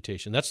 money, and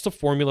reputation. That's the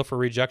formula for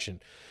rejection.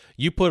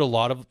 You put a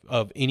lot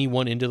of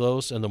anyone into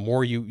those, and the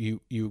more you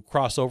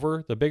cross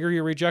over, the bigger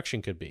your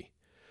rejection could be.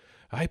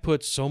 I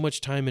put so much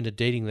time into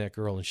dating that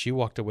girl, and she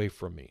walked away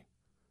from me.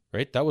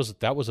 Right? That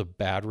was a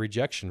bad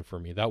rejection for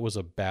me. That was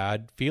a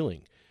bad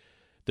feeling.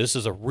 This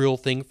is a real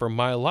thing for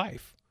my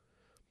life.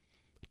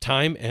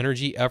 Time,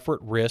 energy, effort,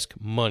 risk,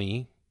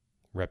 money,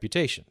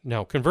 reputation.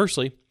 Now,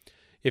 conversely,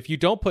 if you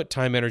don't put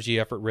time, energy,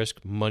 effort,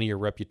 risk, money, or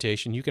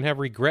reputation, you can have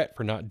regret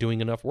for not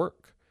doing enough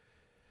work.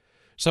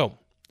 So,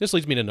 this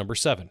leads me to number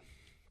 7.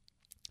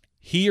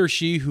 He or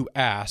she who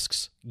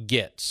asks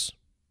gets.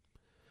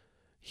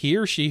 He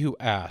or she who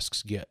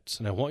asks gets.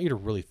 And I want you to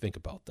really think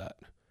about that.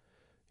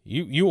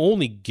 You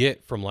only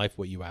get from life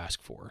what you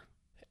ask for.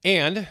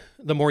 And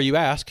the more you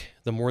ask,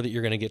 the more that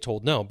you're going to get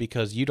told no,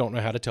 because you don't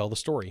know how to tell the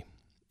story.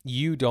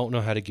 You don't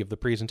know how to give the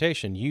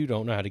presentation. You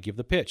don't know how to give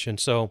the pitch. And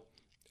so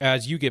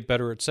as you get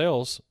better at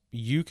sales,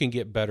 you can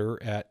get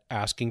better at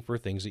asking for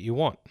things that you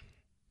want.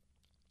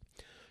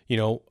 You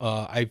know,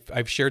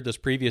 I've shared this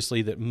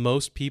previously that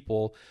most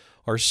people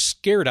are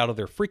scared out of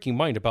their freaking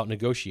mind about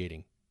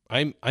negotiating.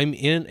 I'm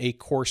in a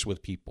course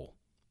with people,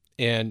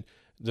 and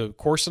the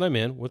course that I'm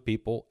in with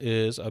people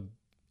is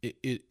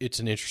it's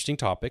an interesting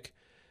topic,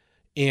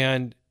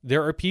 and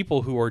there are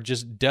people who are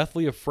just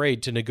deathly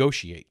afraid to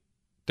negotiate.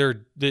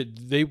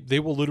 They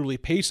will literally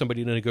pay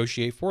somebody to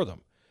negotiate for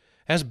them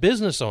as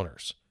business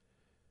owners.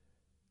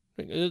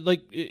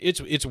 Like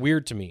it's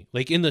weird to me.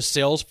 Like in the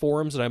sales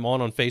forums that I'm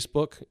on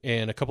Facebook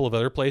and a couple of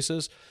other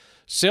places,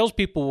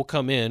 salespeople will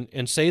come in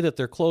and say that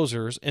they're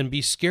closers and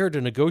be scared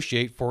to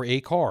negotiate for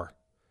a car.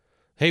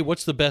 Hey,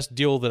 what's the best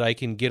deal that I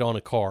can get on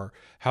a car?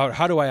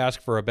 How do I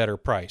ask for a better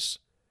price?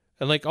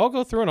 And like I'll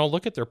go through and I'll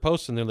look at their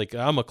posts and they're like,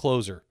 I'm a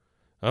closer.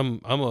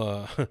 I'm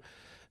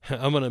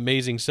an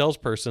amazing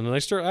salesperson. And I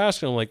start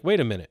asking them like,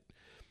 wait a minute.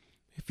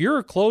 If you're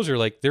a closer,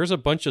 like there's a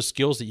bunch of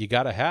skills that you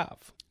got to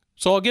have.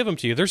 So I'll give them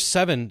to you. There's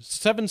seven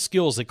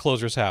skills that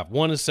closers have.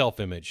 1 is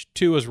self-image.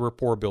 2 is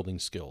rapport building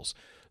skills.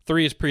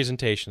 3 is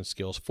presentation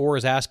skills. 4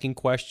 is asking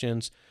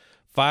questions.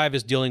 5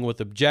 is dealing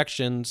with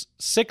objections.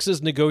 6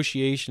 is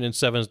negotiation, and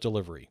 7 is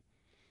delivery.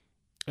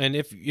 And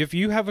if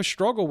you have a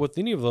struggle with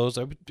any of those,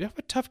 I would have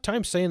a tough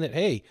time saying that,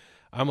 hey,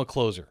 I'm a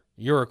closer.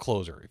 You're a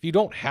closer. If you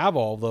don't have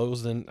all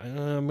those, then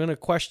I'm going to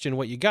question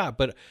what you got.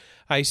 But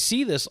I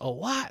see this a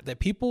lot, that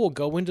people will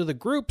go into the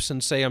groups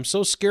and say, I'm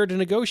so scared to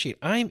negotiate.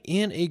 I'm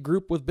in a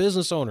group with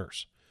business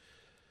owners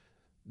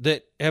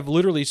that have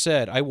literally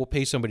said, I will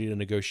pay somebody to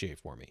negotiate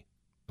for me.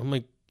 I'm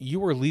like,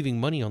 you are leaving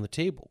money on the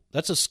table.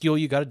 That's a skill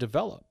you got to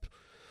develop.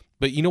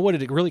 But you know what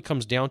it really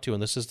comes down to,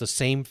 and this is the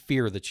same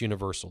fear that's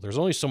universal. There's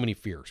only so many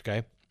fears,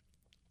 okay?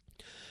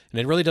 And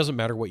it really doesn't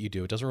matter what you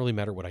do. It doesn't really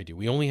matter what I do.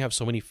 We only have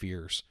so many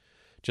fears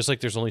Just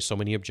like there's only so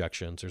many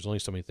objections, there's only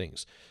so many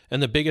things.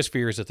 And the biggest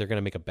fear is that they're going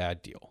to make a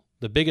bad deal.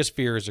 The biggest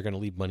fear is they're going to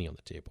leave money on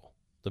the table.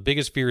 The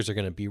biggest fears are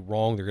going to be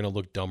wrong, they're going to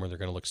look dumb, or they're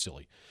going to look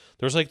silly.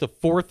 There's like the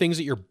 4 things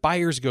that your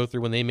buyers go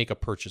through when they make a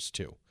purchase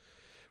too,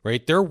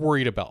 right? They're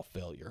worried about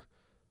failure.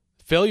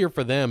 Failure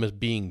for them is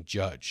being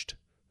judged.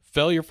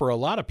 Failure for a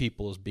lot of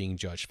people is being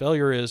judged.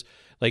 Failure is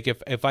like,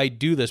 if I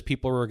do this,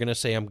 people are going to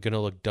say I'm going to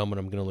look dumb and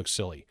I'm going to look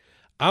silly.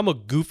 I'm a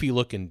goofy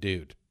looking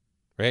dude,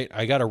 right?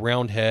 I got a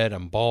round head.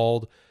 I'm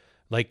bald.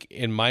 Like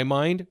in my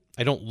mind,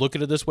 I don't look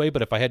at it this way,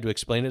 but if I had to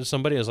explain it to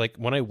somebody, it's like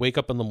when I wake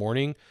up in the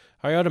morning,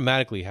 I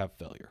automatically have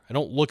failure. I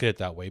don't look at it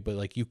that way, but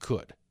like you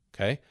could,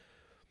 okay?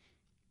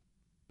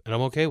 And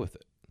I'm okay with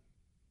it.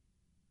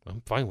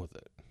 I'm fine with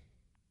it.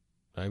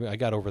 I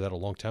got over that a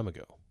long time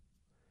ago.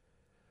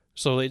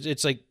 So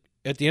it's like,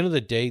 at the end of the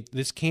day,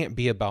 this can't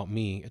be about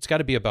me. It's got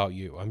to be about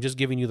you. I'm just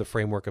giving you the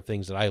framework of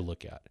things that I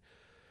look at.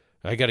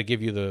 I got to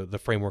give you the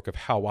framework of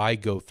how I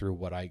go through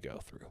what I go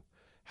through,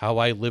 how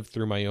I live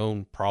through my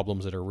own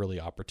problems that are really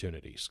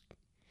opportunities.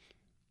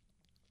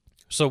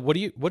 So what are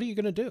you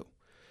going to do?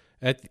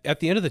 At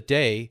the end of the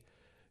day,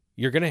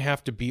 you're going to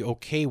have to be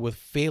okay with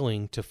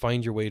failing to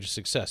find your way to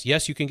success.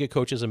 Yes, you can get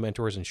coaches and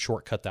mentors and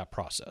shortcut that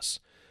process.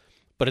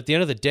 But at the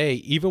end of the day,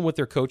 even with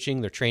their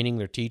coaching, their training,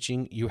 their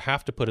teaching, you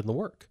have to put in the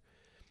work.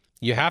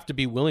 You have to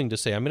be willing to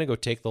say, I'm going to go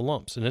take the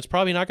lumps. And it's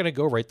probably not going to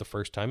go right the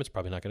first time. It's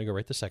probably not going to go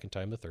right the second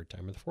time, the third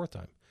time, or the fourth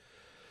time.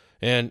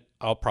 And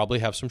I'll probably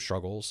have some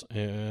struggles,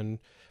 and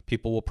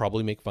people will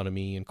probably make fun of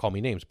me and call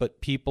me names.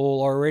 But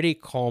people already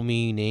call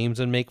me names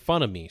and make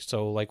fun of me.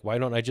 So like, why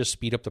don't I just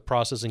speed up the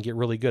process and get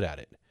really good at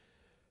it?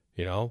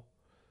 You know,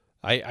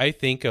 I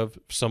think of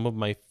some of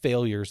my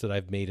failures that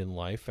I've made in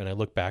life, and I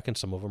look back and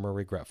some of them are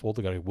regretful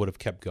that I would have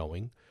kept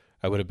going.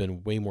 I would have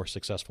been way more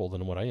successful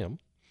than what I am.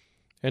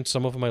 And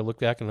some of them I look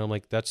back and I'm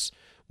like, that's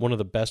one of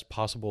the best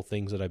possible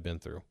things that I've been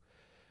through.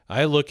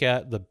 I look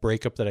at the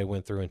breakup that I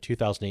went through in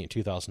 2008 and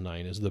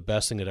 2009 as the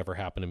best thing that ever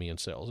happened to me in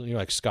sales. And you're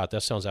like, Scott,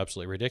 that sounds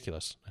absolutely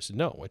ridiculous. I said,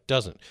 no, it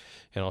doesn't.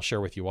 And I'll share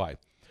with you why.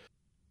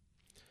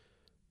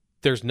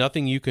 There's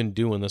nothing you can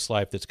do in this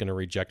life that's going to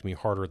reject me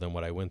harder than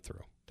what I went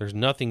through. There's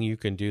nothing you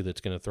can do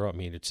that's going to throw at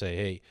me to say,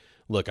 hey,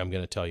 look, I'm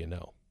going to tell you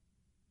no.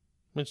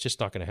 It's just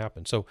not going to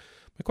happen. So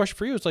my question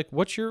for you is like,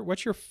 what's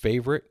your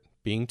favorite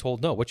being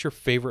told no? What's your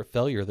favorite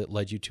failure that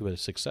led you to a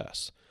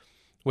success?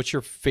 What's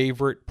your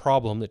favorite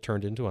problem that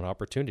turned into an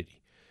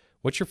opportunity?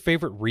 What's your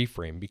favorite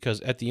reframe?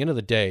 Because at the end of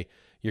the day,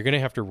 you're going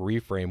to have to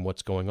reframe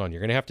what's going on.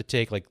 You're going to have to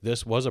take like,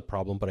 this was a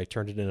problem, but I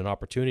turned it into an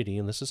opportunity,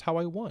 and this is how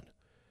I won.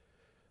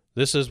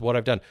 This is what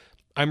I've done.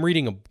 I'm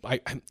reading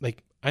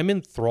I'm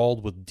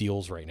enthralled with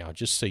deals right now,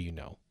 just so you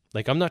know.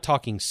 Like, I'm not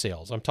talking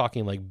sales. I'm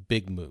talking like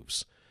big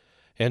moves.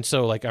 And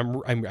so like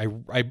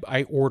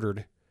I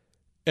ordered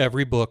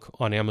every book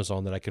on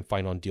Amazon that I can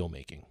find on deal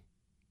making.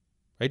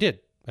 I did.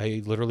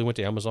 I literally went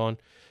to Amazon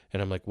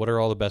and I'm like, what are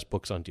all the best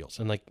books on deals?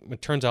 And like,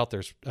 it turns out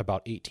there's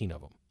about 18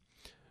 of them.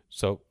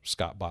 So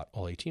Scott bought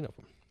all 18 of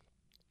them.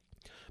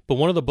 But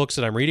one of the books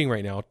that I'm reading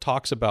right now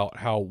talks about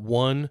how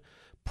one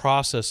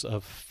process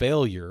of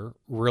failure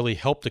really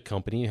helped the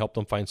company, helped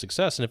them find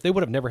success. And if they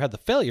would have never had the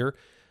failure,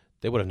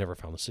 they would have never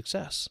found the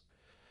success.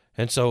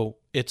 And so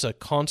it's a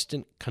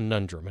constant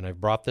conundrum. And I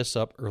brought this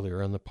up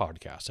earlier in the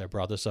podcast. I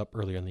brought this up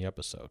earlier in the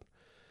episode,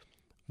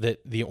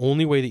 that the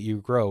only way that you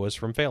grow is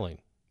from failing.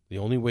 The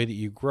only way that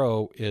you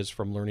grow is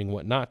from learning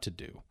what not to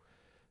do.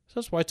 So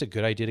that's why it's a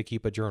good idea to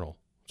keep a journal.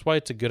 That's why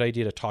it's a good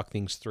idea to talk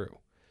things through.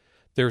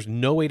 There's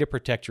no way to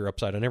protect your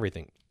upside on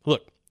everything.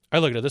 Look, I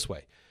look at it this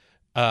way.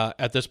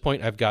 At this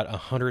point, I've got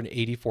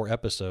 184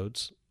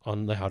 episodes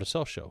on the How to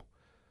Sell show.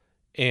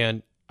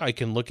 And I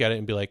can look at it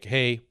and be like,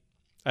 hey,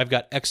 I've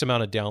got X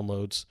amount of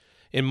downloads.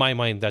 In my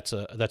mind, that's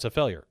a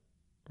failure,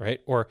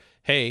 right? Or,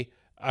 hey,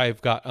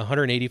 I've got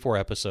 184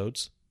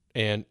 episodes,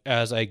 and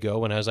as I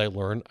go and as I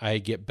learn, I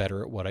get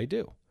better at what I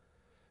do,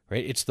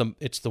 right? It's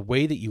the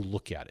way that you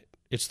look at it.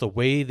 It's the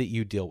way that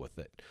you deal with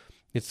it.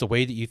 It's the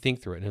way that you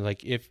think through it. And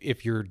like,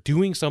 if you're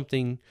doing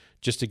something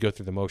just to go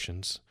through the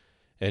motions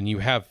and you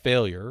have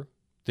failure,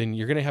 then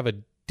you're going to have a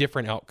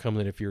different outcome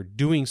than if you're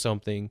doing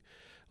something,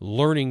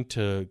 learning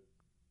to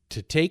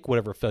take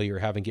whatever failure you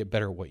have and get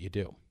better at what you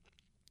do.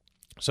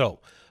 So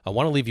I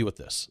want to leave you with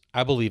this.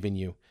 I believe in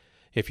you.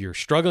 If you're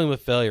struggling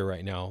with failure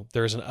right now,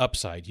 there's an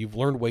upside. You've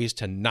learned ways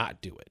to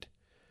not do it.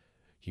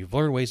 You've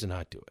learned ways to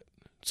not do it.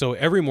 So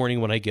every morning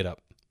when I get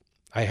up,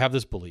 I have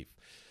this belief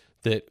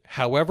that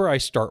however I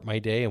start my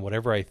day and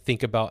whatever I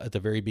think about at the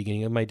very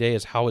beginning of my day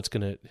is how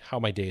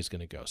my day is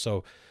going to go.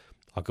 So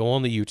I'll go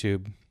on the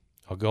YouTube.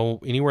 I'll go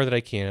anywhere that I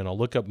can, and I'll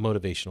look up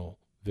motivational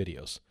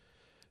videos,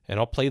 and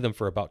I'll play them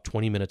for about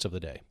 20 minutes of the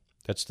day.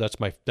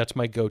 That's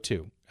my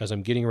go-to. As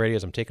I'm getting ready,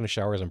 as I'm taking a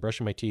shower, as I'm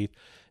brushing my teeth,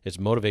 it's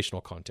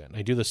motivational content. And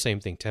I do the same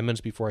thing 10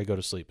 minutes before I go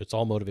to sleep. It's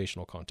all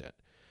motivational content,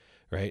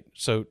 right?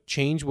 So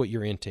change what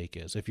your intake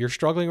is. If you're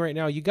struggling right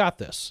now, you got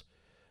this.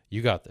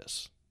 You got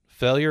this.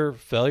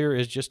 Failure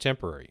is just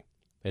temporary.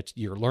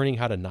 You're learning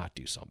how to not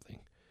do something.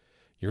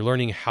 You're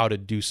learning how to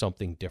do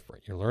something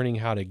different. You're learning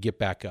how to get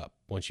back up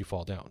once you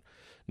fall down.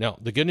 Now,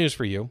 the good news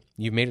for you,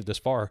 you've made it this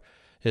far,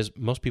 is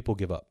most people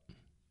give up.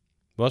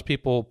 Most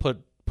people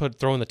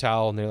throw in the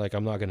towel and they're like,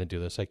 I'm not going to do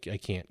this. I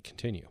can't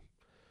continue.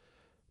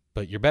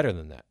 But you're better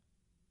than that.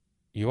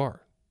 You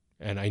are.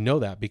 And I know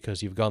that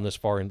because you've gone this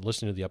far and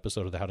listened to the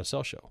episode of the How to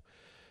Sell Show.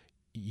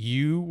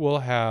 You will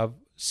have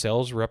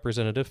sales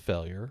representative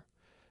failure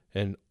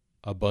and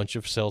a bunch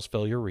of sales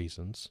failure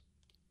reasons,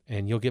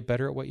 and you'll get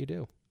better at what you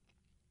do.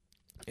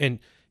 And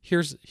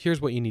here's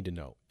what you need to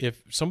know.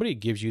 If somebody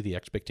gives you the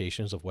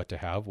expectations of what to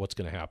have, what's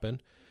going to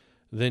happen,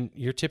 then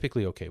you're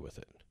typically okay with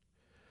it,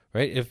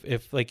 right?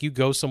 If like you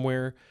go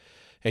somewhere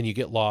and you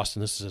get lost,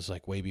 and this is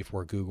like way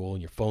before Google,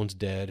 and your phone's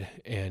dead,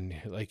 and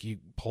like you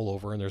pull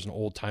over and there's an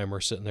old timer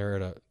sitting there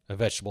at a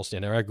vegetable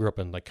stand. Now, I grew up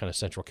in like kind of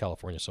central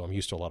California, so I'm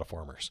used to a lot of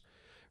farmers,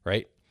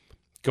 right?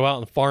 Go out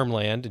in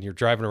farmland and you're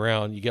driving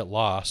around, you get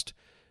lost,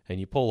 and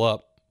you pull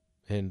up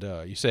and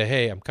you say,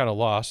 hey, I'm kind of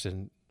lost.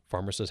 And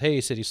farmer says, hey,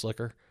 city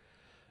slicker,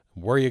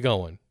 where are you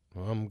going?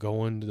 Well, I'm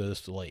going to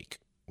this lake.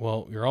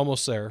 Well, you're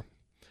almost there.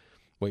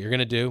 What you're going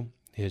to do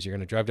is you're going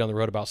to drive down the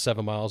road about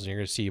 7 miles and you're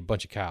going to see a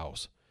bunch of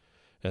cows.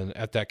 And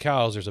at that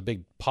cows, there's a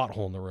big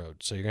pothole in the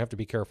road. So you're going to have to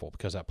be careful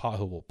because that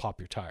pothole will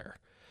pop your tire.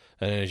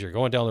 And as you're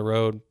going down the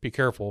road, be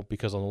careful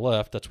because on the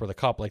left, that's where the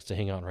cop likes to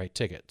hang out and write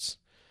tickets.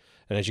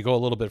 And as you go a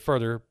little bit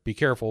further, be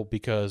careful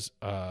because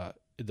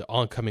the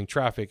oncoming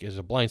traffic is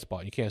a blind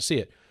spot. You can't see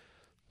it.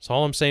 So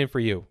all I'm saying for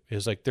you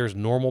is like there's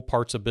normal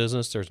parts of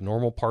business, there's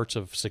normal parts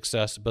of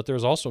success, but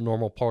there's also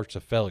normal parts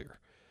of failure.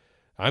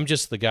 I'm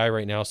just the guy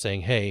right now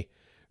saying, hey,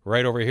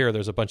 right over here,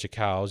 there's a bunch of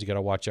cows. You got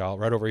to watch out.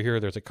 Right over here,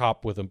 there's a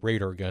cop with a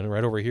radar gun.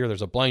 Right over here,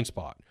 there's a blind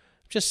spot.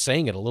 I'm just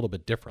saying it a little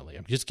bit differently.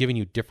 I'm just giving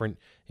you different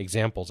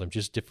examples. I'm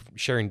just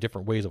sharing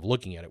different ways of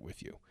looking at it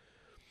with you.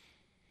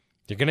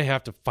 You're going to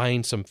have to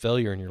find some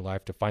failure in your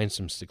life to find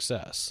some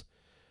success.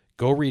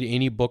 Go read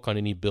any book on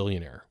any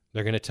billionaire.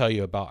 They're going to tell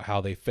you about how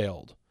they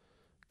failed.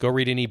 Go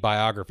read any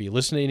biography.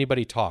 Listen to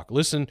anybody talk.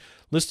 Listen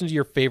to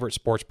your favorite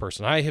sports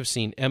person. I have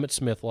seen Emmitt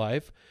Smith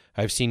live.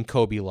 I've seen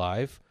Kobe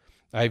live.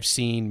 I've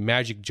seen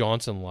Magic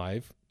Johnson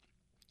live,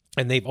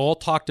 and they've all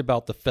talked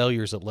about the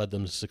failures that led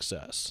them to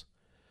success.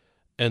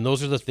 And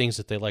those are the things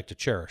that they like to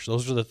cherish.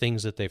 Those are the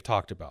things that they've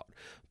talked about.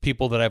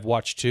 People that I've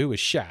watched too is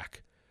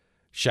Shaq.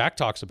 Shaq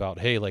talks about,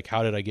 hey, like,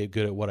 how did I get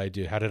good at what I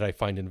do? How did I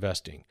find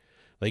investing?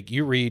 Like,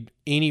 you read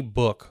any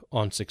book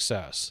on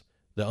success,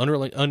 the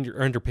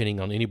underpinning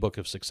on any book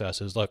of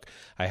success is, look,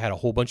 I had a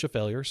whole bunch of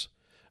failures.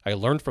 I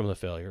learned from the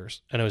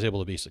failures, and I was able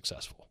to be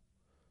successful.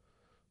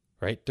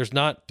 Right? There's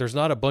not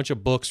a bunch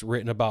of books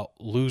written about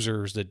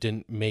losers that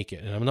didn't make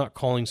it. And I'm not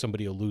calling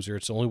somebody a loser.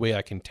 It's the only way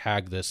I can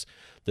tag this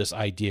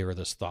idea or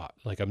this thought.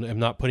 Like I'm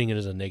not putting it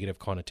as a negative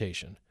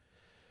connotation.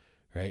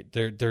 Right?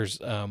 There's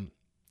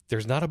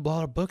not a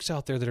lot of books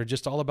out there that are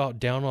just all about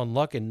down on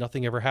luck and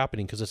nothing ever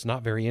happening because it's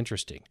not very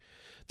interesting.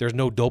 There's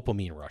no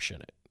dopamine rush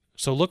in it.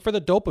 So look for the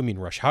dopamine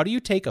rush. How do you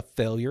take a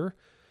failure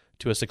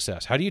to a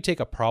success? How do you take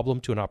a problem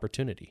to an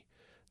opportunity?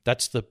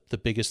 That's the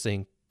biggest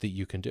thing that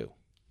you can do.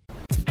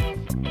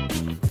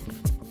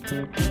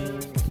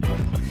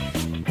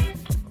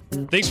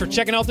 Thanks for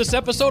checking out this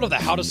episode of the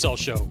How to Sell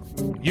Show.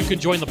 You can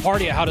join the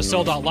party at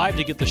howtosell.live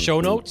to get the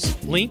show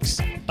notes, links,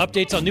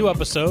 updates on new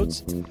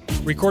episodes,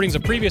 recordings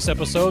of previous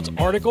episodes,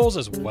 articles,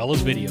 as well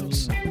as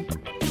videos.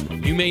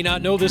 You may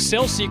not know this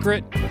sales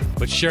secret,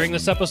 but sharing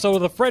this episode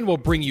with a friend will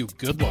bring you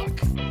good luck.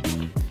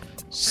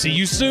 See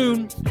you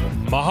soon.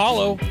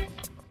 Mahalo.